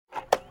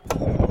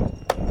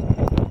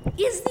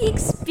Is the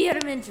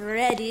experiment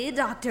ready,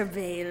 Dr.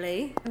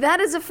 Bailey? That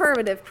is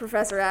affirmative,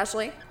 Professor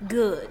Ashley.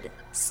 Good.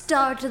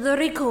 Start the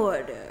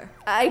recorder.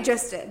 I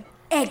just did.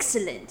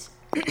 Excellent.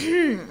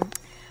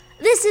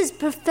 This is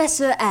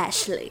Professor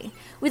Ashley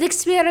with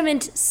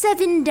experiment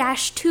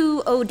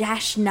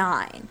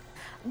 7-20-9.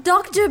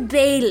 Dr.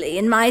 Bailey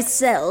and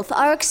myself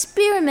are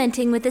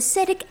experimenting with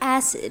acetic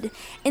acid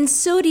and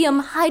sodium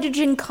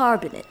hydrogen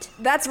carbonate.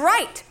 That's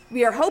right!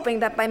 We are hoping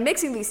that by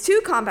mixing these two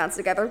compounds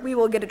together, we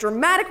will get a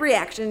dramatic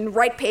reaction,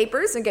 write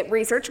papers, and get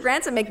research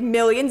grants and make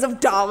millions of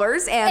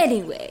dollars and...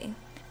 Anyway,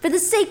 for the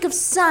sake of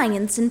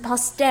science and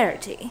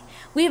posterity,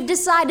 we have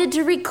decided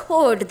to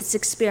record this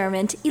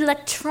experiment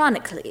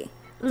electronically,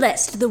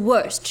 lest the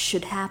worst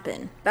should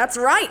happen. That's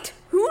right!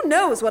 Who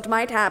knows what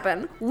might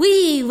happen?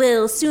 We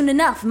will soon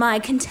enough, my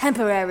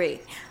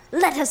contemporary.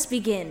 Let us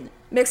begin.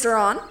 Mixer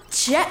on.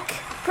 Check.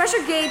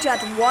 Pressure gauge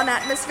at 1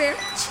 atmosphere.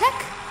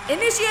 Check.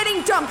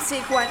 Initiating dump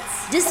sequence.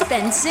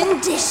 Dispensing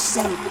dish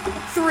soap.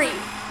 3,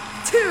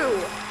 2,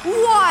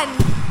 1.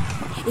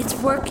 It's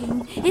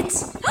working.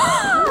 It's...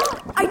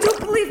 I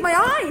don't believe my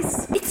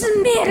eyes. It's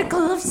a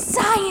miracle of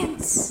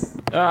science.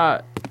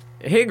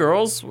 Hey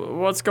girls,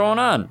 what's going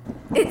on?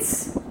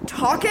 It's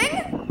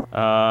talking?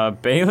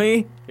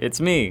 Bailey?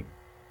 It's me,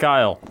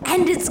 Kyle.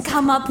 And it's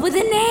come up with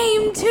a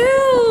name,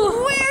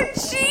 too! We're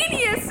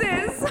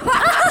geniuses!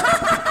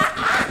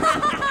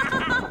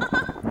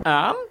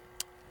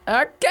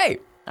 Okay.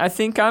 I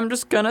think I'm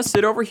just gonna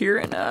sit over here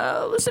and,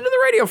 listen to the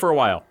radio for a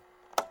while.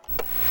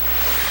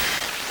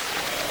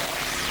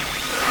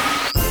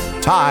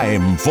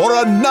 Time for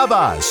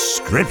another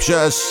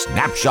Scripture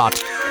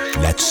Snapshot.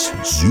 Let's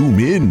zoom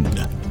in.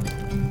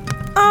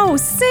 Oh,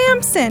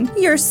 Samson,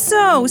 you're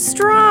so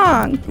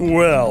strong.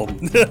 Well,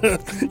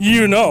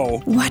 you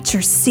know. What's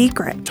your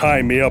secret?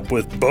 Tie me up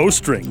with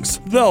bowstrings.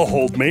 They'll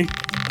hold me.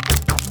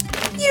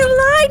 You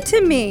lied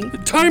to me.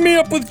 Tie me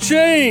up with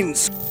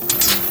chains.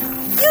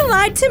 You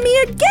lied to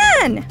me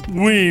again.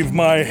 Weave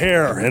my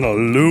hair in a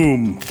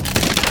loom.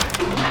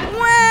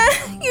 Well,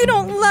 you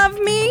don't love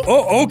me.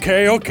 Oh,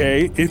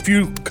 okay. If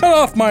you cut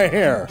off my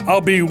hair,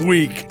 I'll be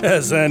weak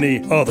as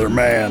any other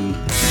man.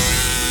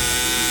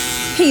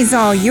 He's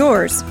all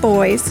yours,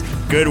 boys.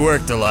 Good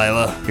work,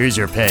 Delilah. Here's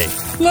your pay.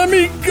 Let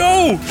me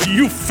go,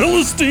 you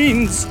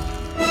Philistines!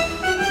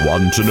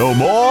 Want to know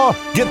more?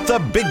 Get the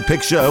big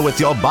picture with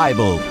your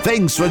Bible.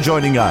 Thanks for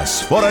joining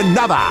us for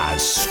another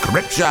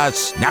Scripture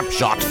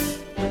Snapshot.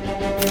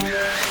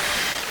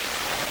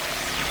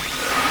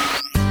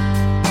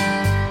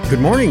 Good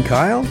morning,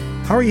 Kyle.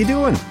 How are you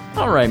doing?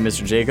 All right,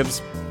 Mr. Jacobs.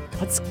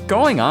 What's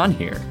going on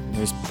here?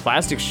 There's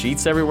plastic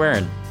sheets everywhere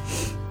and...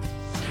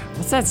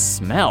 What's that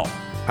smell?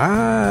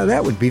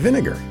 That would be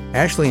vinegar.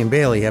 Ashley and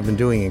Bailey have been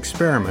doing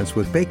experiments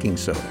with baking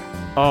soda.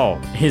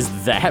 Oh, is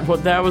that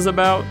what that was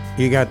about?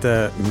 You got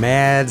the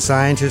mad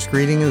scientist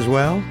greeting as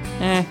well?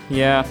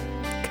 Yeah.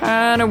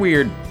 Kinda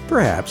weird.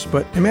 Perhaps,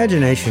 but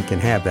imagination can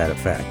have that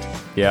effect.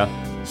 Yeah.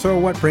 So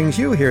what brings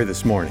you here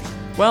this morning?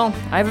 Well,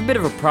 I have a bit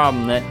of a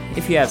problem that,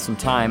 if you have some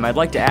time, I'd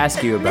like to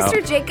ask you about...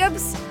 Mr.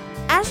 Jacobs,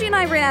 Ashley and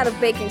I ran out of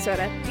baking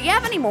soda. Do you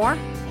have any more?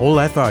 Hold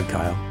that thought,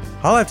 Kyle.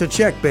 I'll have to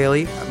check,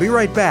 Bailey. I'll be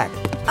right back.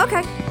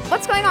 Okay.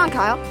 What's going on,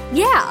 Kyle?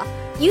 Yeah,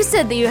 you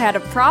said that you had a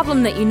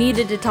problem that you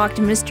needed to talk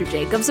to Mr.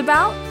 Jacobs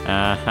about?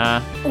 Uh-huh.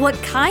 What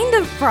kind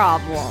of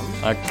problem?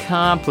 A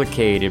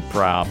complicated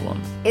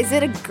problem. Is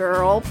it a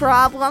girl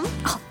problem?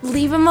 Oh,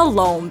 leave him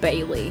alone,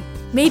 Bailey.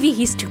 Maybe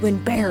he's too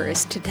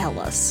embarrassed to tell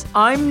us.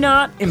 I'm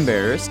not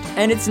embarrassed,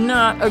 and it's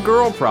not a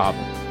girl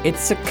problem.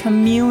 It's a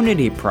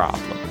community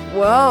problem.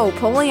 Whoa,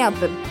 pulling out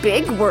the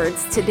big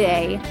words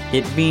today.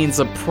 It means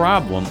a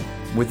problem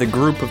with a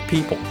group of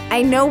people.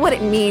 I know what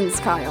it means,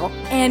 Kyle.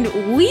 And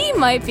we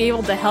might be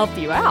able to help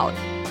you out.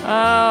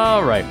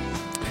 All right.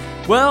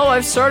 Well,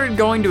 I've started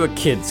going to a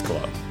kids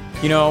club.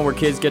 You know, where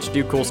kids get to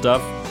do cool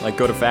stuff, like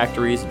go to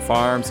factories and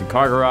farms and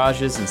car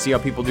garages and see how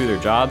people do their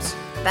jobs.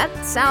 That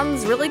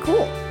sounds really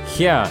cool.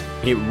 Yeah,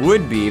 it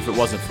would be if it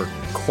wasn't for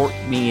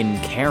Courtney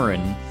and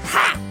Karen.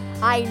 Ha!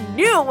 I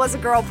knew it was a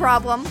girl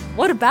problem.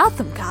 What about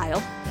them,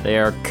 Kyle? They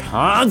are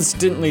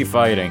constantly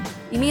fighting.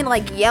 You mean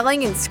like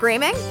yelling and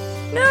screaming?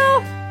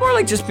 No, more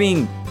like just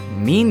being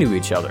mean to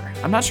each other.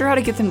 I'm not sure how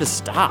to get them to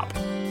stop.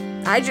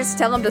 I just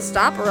tell them to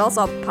stop or else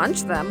I'll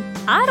punch them.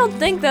 I don't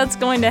think that's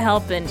going to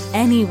help in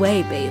any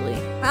way,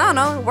 Bailey. I don't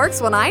know, it works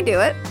when I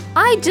do it.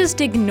 I just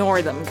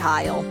ignore them,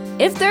 Kyle.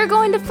 If they're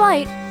going to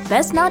fight,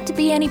 best not to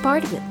be any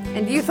part of it.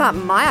 And you thought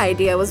my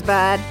idea was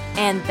bad.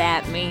 And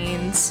that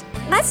means...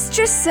 Let's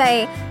just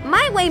say,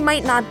 my way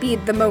might not be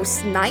the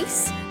most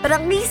nice, but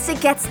at least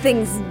it gets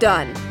things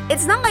done.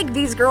 It's not like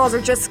these girls are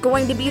just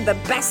going to be the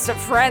best of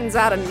friends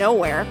out of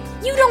nowhere.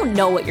 You don't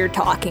know what you're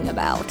talking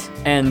about.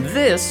 And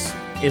this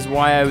is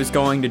why I was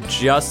going to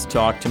just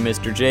talk to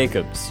Mr.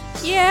 Jacobs.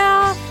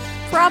 Yeah,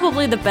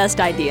 probably the best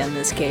idea in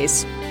this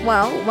case.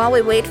 Well, while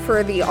we wait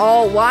for the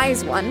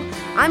all-wise one,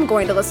 I'm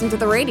going to listen to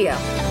the radio.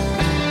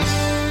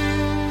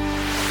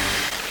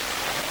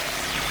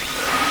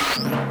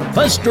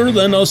 faster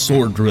than a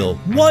sword drill,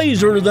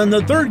 wiser than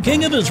the third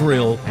king of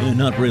Israel.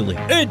 Not really.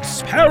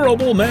 It's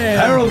Parable Man.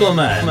 Parable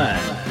Man.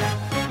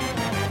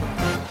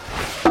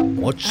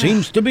 What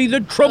seems to be the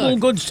trouble,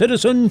 good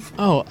citizen?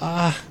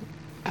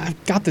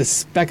 I've got this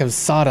speck of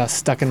sawdust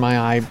stuck in my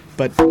eye,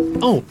 but...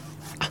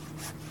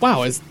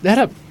 wow, is that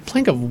a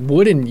plank of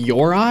wood in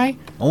your eye?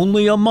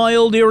 Only a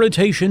mild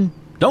irritation.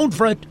 Don't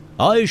fret.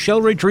 I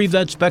shall retrieve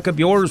that speck of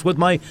yours with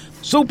my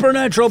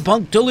supernatural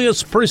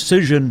punctilious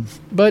precision.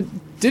 But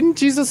didn't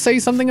Jesus say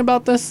something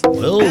about this?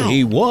 Well,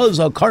 he was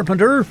a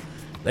carpenter.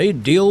 They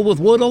deal with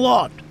wood a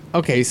lot.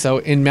 Okay, so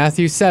in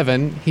Matthew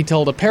 7, he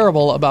told a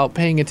parable about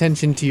paying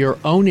attention to your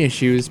own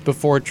issues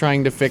before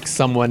trying to fix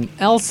someone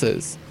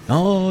else's.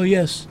 Oh,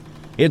 yes.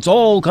 It's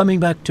all coming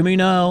back to me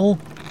now.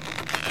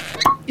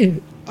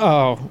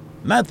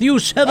 Matthew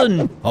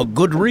 7, a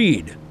good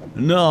read.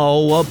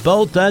 Now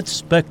about that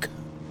speck.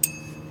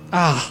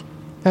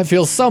 That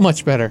feels so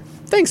much better.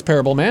 Thanks,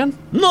 Parable Man.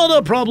 Not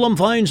a problem,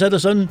 fine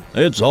citizen.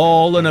 It's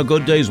all in a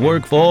good day's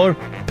work for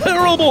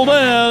Parable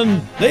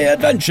Man, the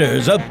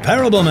adventures of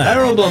Parable Man.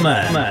 Parable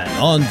Man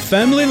on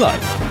Family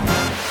Life.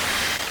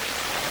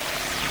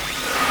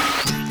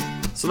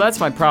 So that's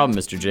my problem,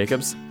 Mr.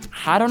 Jacobs.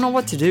 I don't know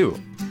what to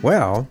do.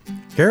 Well,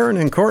 Karen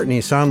and Courtney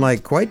sound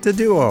like quite the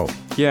duo.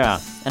 Yeah,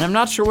 and I'm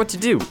not sure what to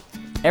do.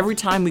 Every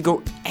time we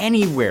go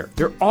anywhere,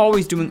 they're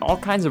always doing all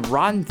kinds of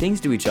rotten things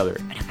to each other.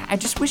 And I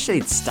just wish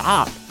they'd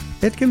stop.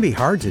 It can be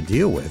hard to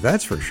deal with,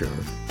 that's for sure.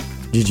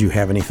 Did you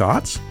have any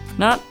thoughts?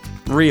 Not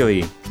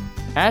really.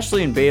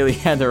 Ashley and Bailey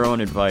had their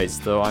own advice,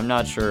 though I'm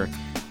not sure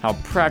how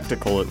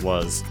practical it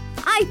was.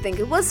 I think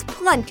it was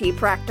plenty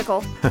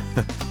practical.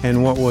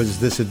 And what was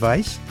this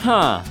advice?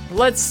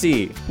 Let's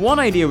see. One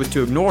idea was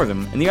to ignore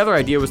them, and the other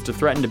idea was to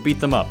threaten to beat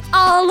them up.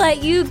 I'll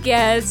let you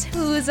guess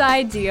whose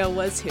idea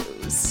was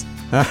whose.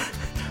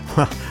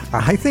 Well,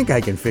 I think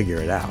I can figure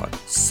it out.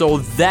 So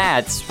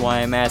that's why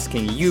I'm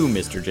asking you,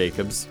 Mr.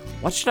 Jacobs.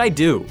 What should I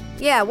do?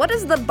 Yeah, what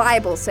does the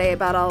Bible say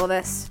about all of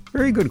this?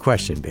 Very good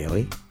question,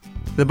 Bailey.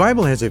 The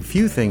Bible has a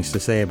few things to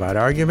say about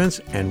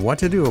arguments and what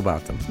to do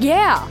about them.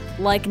 Yeah,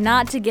 like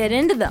not to get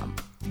into them.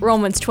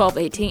 Romans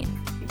 12:18.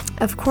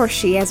 Of course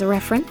she has a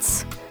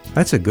reference.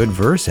 That's a good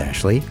verse,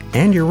 Ashley,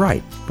 and you're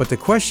right. But the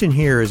question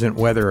here isn't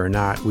whether or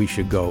not we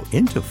should go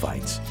into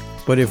fights,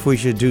 but if we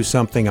should do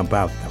something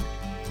about them.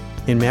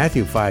 In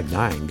Matthew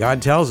 5:9,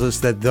 God tells us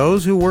that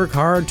those who work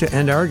hard to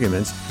end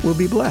arguments will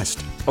be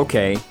blessed.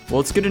 Okay, well,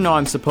 it's good to know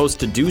I'm supposed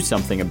to do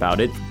something about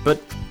it, but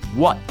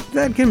what?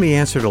 That can be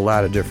answered a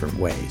lot of different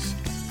ways.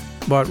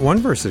 But one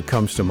verse that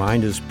comes to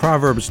mind is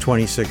Proverbs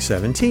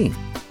 26:17,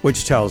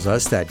 which tells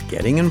us that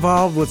getting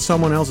involved with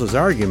someone else's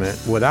argument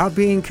without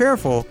being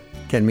careful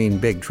can mean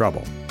big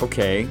trouble.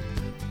 Okay,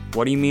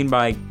 what do you mean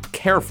by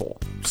careful?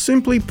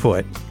 Simply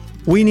put,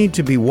 we need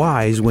to be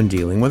wise when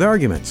dealing with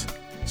arguments.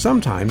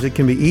 Sometimes it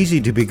can be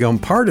easy to become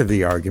part of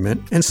the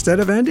argument instead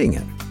of ending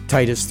it.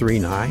 Titus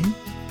 3:9,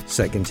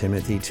 2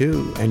 Timothy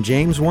 2, and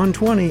James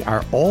 1:20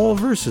 are all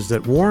verses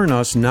that warn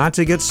us not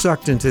to get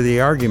sucked into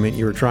the argument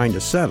you're trying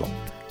to settle,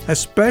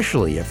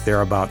 especially if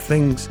they're about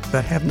things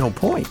that have no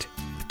point.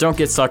 Don't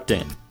get sucked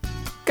in.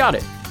 Got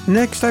it.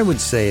 Next, I would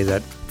say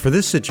that for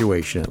this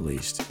situation at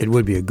least, it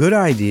would be a good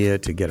idea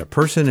to get a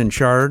person in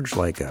charge,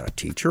 like a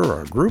teacher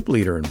or a group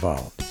leader,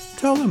 involved.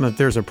 Tell them if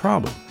there's a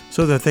problem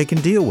so that they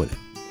can deal with it.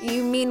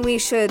 You mean we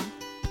should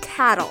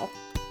tattle?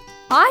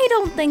 I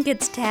don't think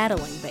it's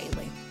tattling,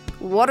 Bailey.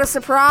 What a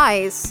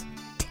surprise.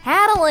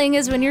 Tattling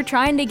is when you're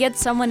trying to get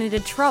someone into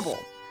trouble.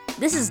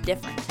 This is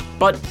different.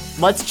 But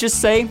let's just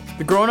say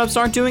the grown-ups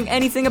aren't doing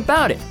anything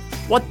about it.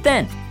 What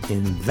then?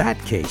 In that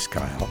case,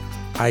 Kyle,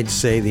 I'd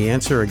say the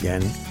answer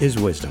again is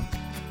wisdom.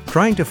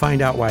 Trying to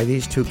find out why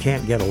these two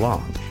can't get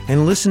along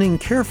and listening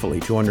carefully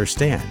to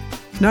understand,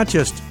 not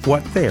just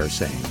what they are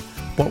saying,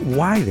 but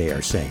why they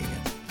are saying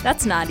it.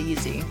 That's not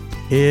easy.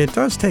 It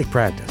does take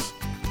practice.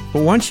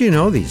 But once you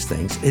know these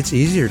things, it's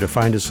easier to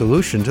find a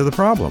solution to the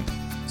problem.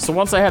 So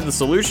once I have the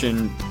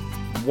solution,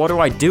 what do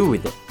I do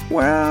with it?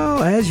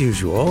 Well, as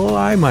usual,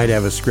 I might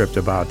have a script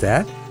about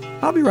that.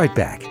 I'll be right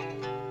back.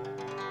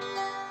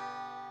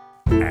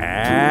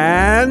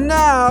 And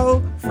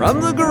now,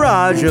 from the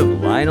garage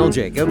of Lionel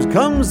Jacobs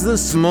comes the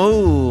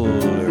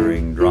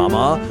smoldering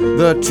drama,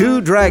 The Two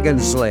Dragon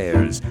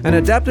Slayers, an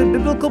adapted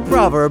biblical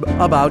proverb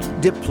about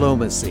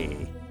diplomacy.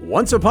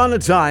 Once upon a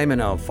time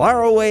in a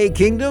faraway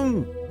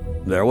kingdom,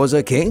 there was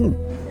a king.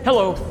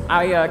 Hello,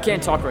 I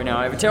can't talk right now.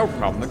 I have a terrible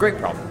problem, a great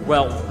problem.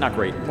 Well, not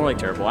great, more like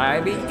terrible.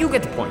 You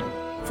get the point.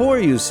 For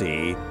you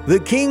see, the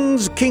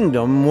king's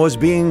kingdom was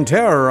being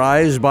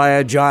terrorized by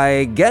a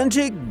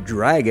gigantic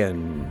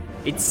dragon.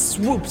 It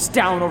swoops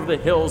down over the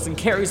hills and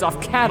carries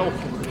off cattle,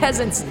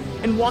 peasants,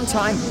 and one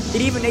time, it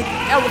even ate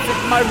the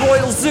elephant in my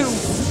royal zoo.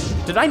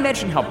 Did I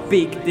mention how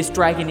big this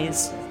dragon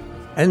is?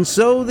 And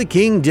so the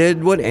king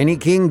did what any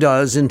king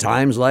does in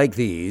times like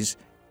these.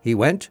 He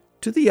went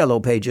to the Yellow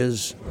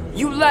Pages.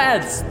 You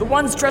lads, the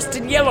ones dressed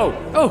in yellow.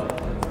 Oh,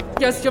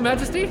 yes, Your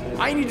Majesty?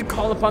 I need to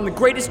call upon the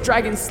greatest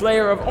dragon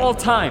slayer of all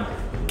time,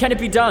 Can it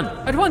be done?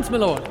 At once, my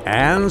lord.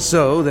 And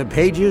so the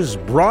pages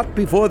brought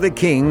before the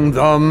king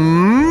the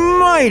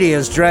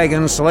mightiest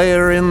dragon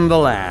slayer in the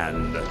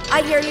land.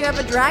 I hear you have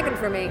a dragon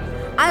for me.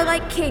 I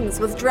like kings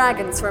with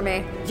dragons for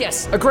me.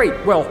 Yes, a great.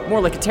 Well, more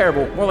like a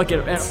terrible. More like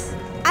a.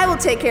 I will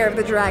take care of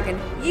the dragon.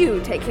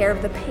 You take care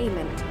of the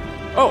payment.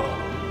 Oh,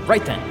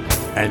 right then.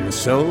 And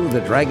so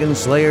the dragon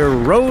slayer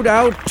rode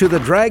out to the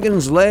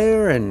dragon's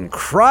lair and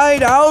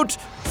cried out,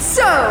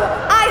 So,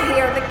 I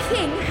hear the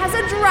king has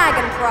a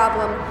dragon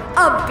problem.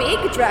 A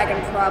big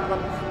dragon problem.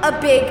 A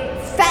big,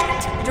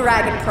 fat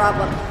dragon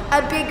problem.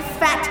 A big,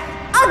 fat,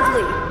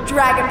 ugly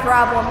dragon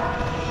problem.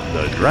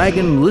 The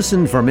dragon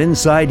listened from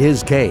inside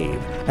his cave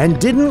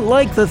and didn't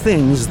like the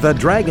things the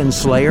dragon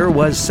slayer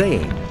was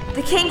saying.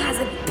 The king has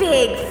a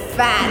big,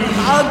 fat,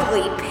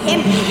 ugly,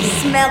 pimpy,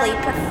 smelly,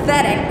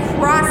 pathetic,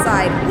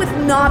 cross-eyed, with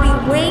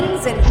knobby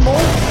wings and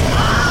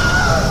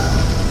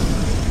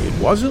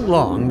It wasn't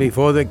long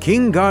before the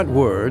king got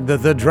word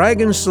that the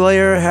dragon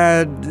slayer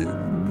had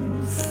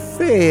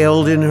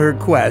failed in her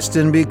quest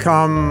and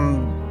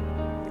become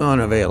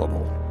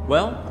unavailable.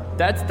 Well,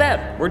 that's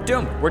that. We're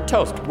doomed. We're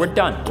toast. We're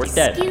done. We're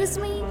dead. Excuse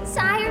me,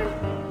 sire?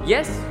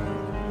 Yes?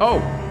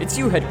 Oh, it's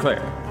you, head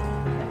cleric.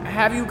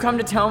 Have you come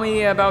to tell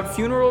me about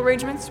funeral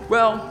arrangements?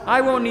 Well,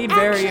 I won't need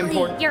very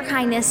important... Your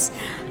Highness,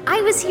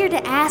 I was here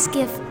to ask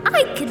if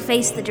I could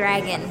face the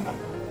dragon.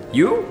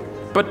 You?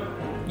 But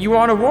you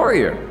aren't a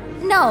warrior.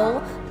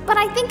 No, but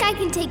I think I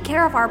can take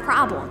care of our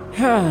problem.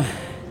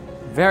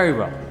 Very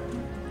well.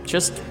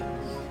 Just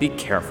be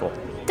careful.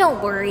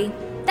 Don't worry,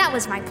 that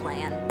was my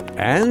plan.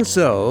 And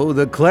so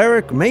the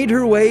cleric made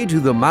her way to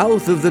the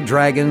mouth of the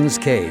dragon's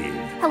cave.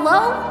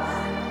 Hello?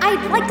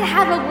 I'd like to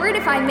have a word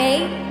if I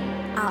may.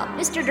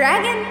 Mr.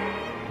 Dragon?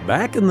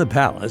 Back in the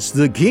palace,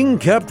 the king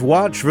kept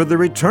watch for the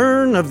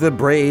return of the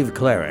brave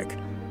cleric.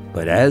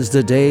 But as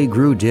the day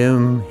grew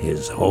dim,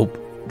 his hope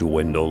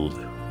dwindled.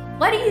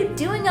 What are you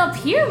doing up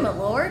here, my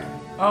lord?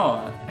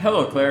 Oh,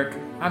 hello, cleric.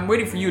 I'm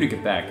waiting for you to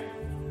get back.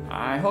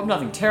 I hope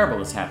nothing terrible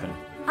has happened.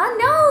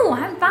 No,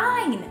 I'm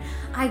fine.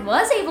 I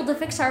was able to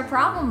fix our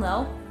problem,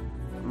 though.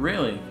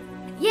 Really?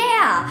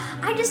 Yeah,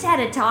 I just had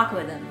a talk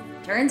with him.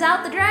 Turns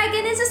out the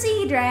dragon is a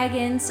sea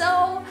dragon,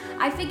 so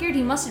I figured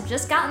he must have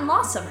just gotten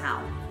lost somehow.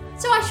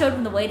 So I showed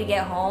him the way to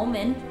get home,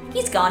 and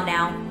he's gone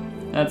now.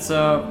 That's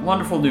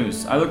wonderful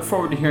news. I look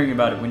forward to hearing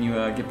about it when you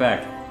get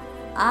back.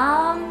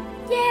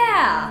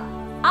 Yeah.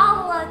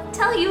 I'll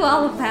tell you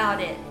all about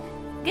it.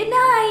 Good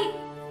night.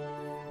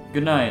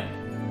 Good night.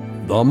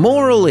 The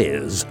moral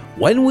is,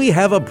 when we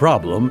have a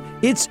problem,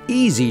 it's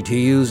easy to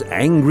use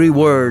angry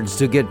words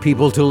to get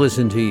people to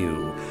listen to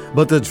you.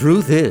 But the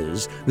truth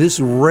is, this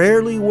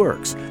rarely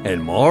works,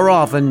 and more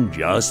often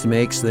just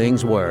makes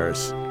things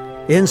worse.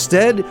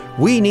 Instead,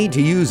 we need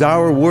to use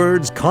our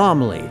words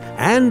calmly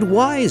and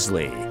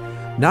wisely.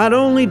 Not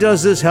only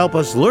does this help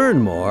us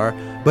learn more,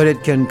 but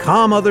it can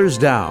calm others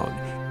down,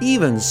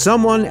 even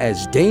someone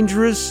as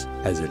dangerous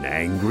as an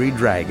angry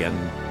dragon.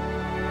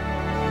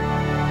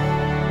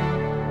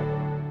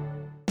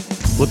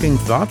 Looking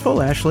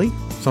thoughtful, Ashley.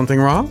 Something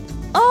wrong?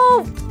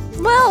 Oh,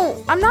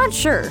 well, I'm not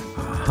sure.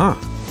 Uh-huh.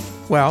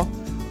 Well,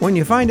 when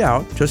you find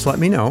out, just let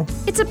me know.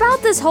 It's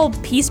about this whole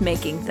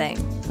peacemaking thing.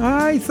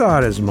 I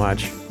thought as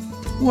much.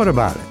 What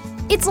about it?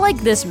 It's like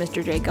this,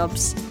 Mr.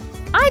 Jacobs.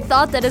 I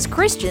thought that as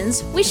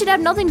Christians, we should have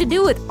nothing to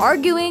do with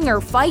arguing or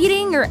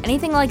fighting or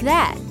anything like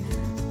that.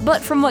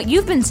 But from what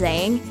you've been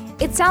saying,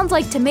 it sounds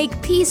like to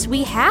make peace,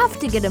 we have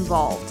to get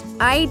involved.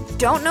 I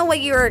don't know what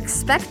you're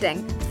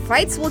expecting.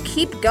 Fights will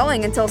keep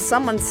going until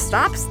someone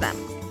stops them.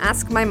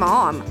 Ask my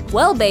mom.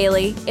 Well,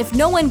 Bailey, if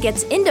no one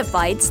gets into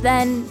fights,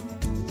 then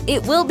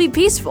it will be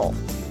peaceful.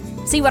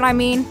 See what I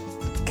mean?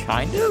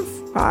 Kind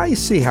of? I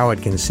see how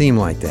it can seem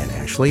like that,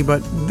 Ashley,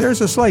 but there's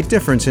a slight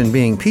difference in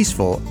being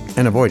peaceful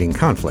and avoiding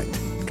conflict.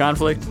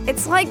 Conflict?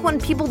 It's like when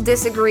people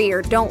disagree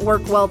or don't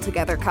work well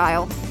together,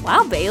 Kyle.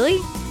 Wow, Bailey.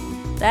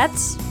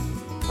 That's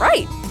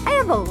right. I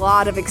have a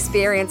lot of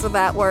experience with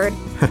that word.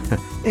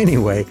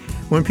 Anyway,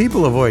 when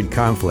people avoid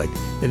conflict,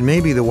 it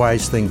may be the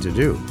wise thing to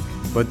do.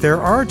 But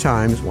there are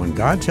times when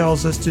God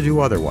tells us to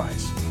do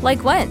otherwise.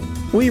 Like when?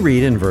 We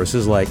read in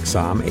verses like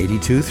Psalm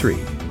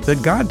 82:3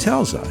 that God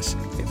tells us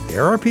if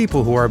there are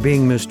people who are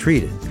being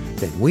mistreated,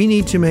 then we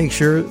need to make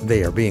sure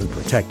they are being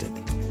protected.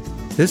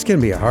 This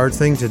can be a hard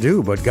thing to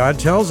do, but God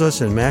tells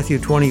us in Matthew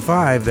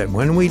 25 that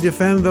when we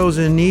defend those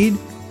in need,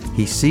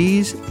 He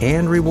sees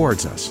and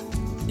rewards us.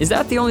 Is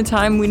that the only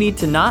time we need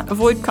to not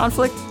avoid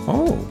conflict?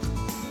 Oh,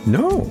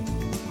 no.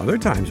 Other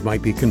times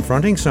might be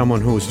confronting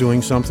someone who is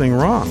doing something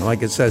wrong,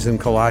 like it says in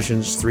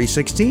Colossians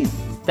 3:16.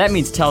 That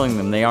means telling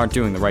them they aren't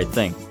doing the right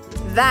thing.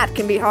 That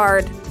can be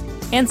hard.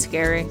 And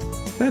scary.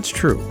 That's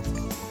true.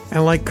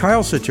 And like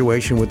Kyle's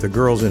situation with the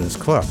girls in his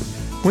club,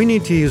 we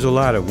need to use a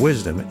lot of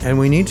wisdom, and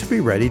we need to be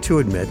ready to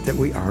admit that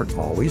we aren't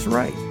always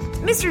right.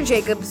 Mr.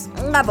 Jacobs,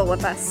 level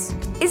with us.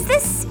 Is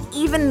this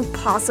even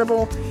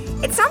possible?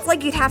 It sounds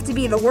like you'd have to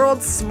be the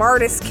world's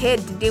smartest kid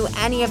to do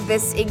any of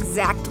this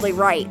exactly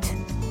right.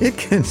 It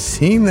can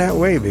seem that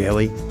way,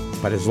 Bailey.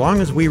 But as long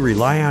as we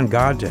rely on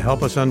God to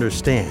help us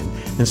understand,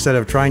 instead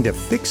of trying to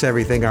fix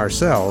everything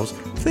ourselves,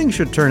 things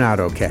should turn out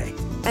okay.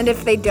 And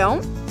if they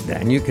don't?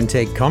 Then you can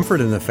take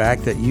comfort in the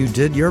fact that you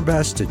did your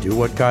best to do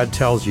what God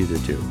tells you to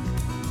do,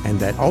 and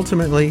that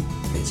ultimately,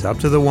 it's up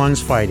to the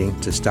ones fighting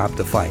to stop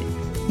the fight,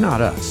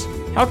 not us.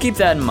 I'll keep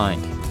that in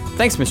mind.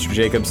 Thanks, Mr.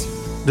 Jacobs.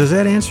 Does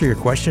that answer your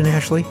question,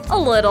 Ashley? A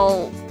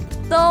little.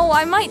 Though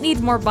I might need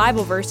more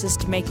Bible verses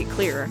to make it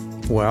clearer.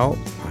 Well,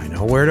 I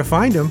know where to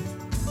find them.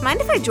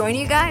 Mind if I join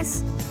you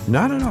guys?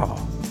 Not at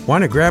all.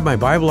 Want to grab my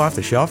Bible off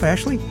the shelf,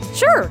 Ashley?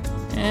 Sure.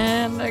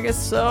 And I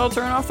guess I'll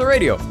turn off the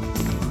radio.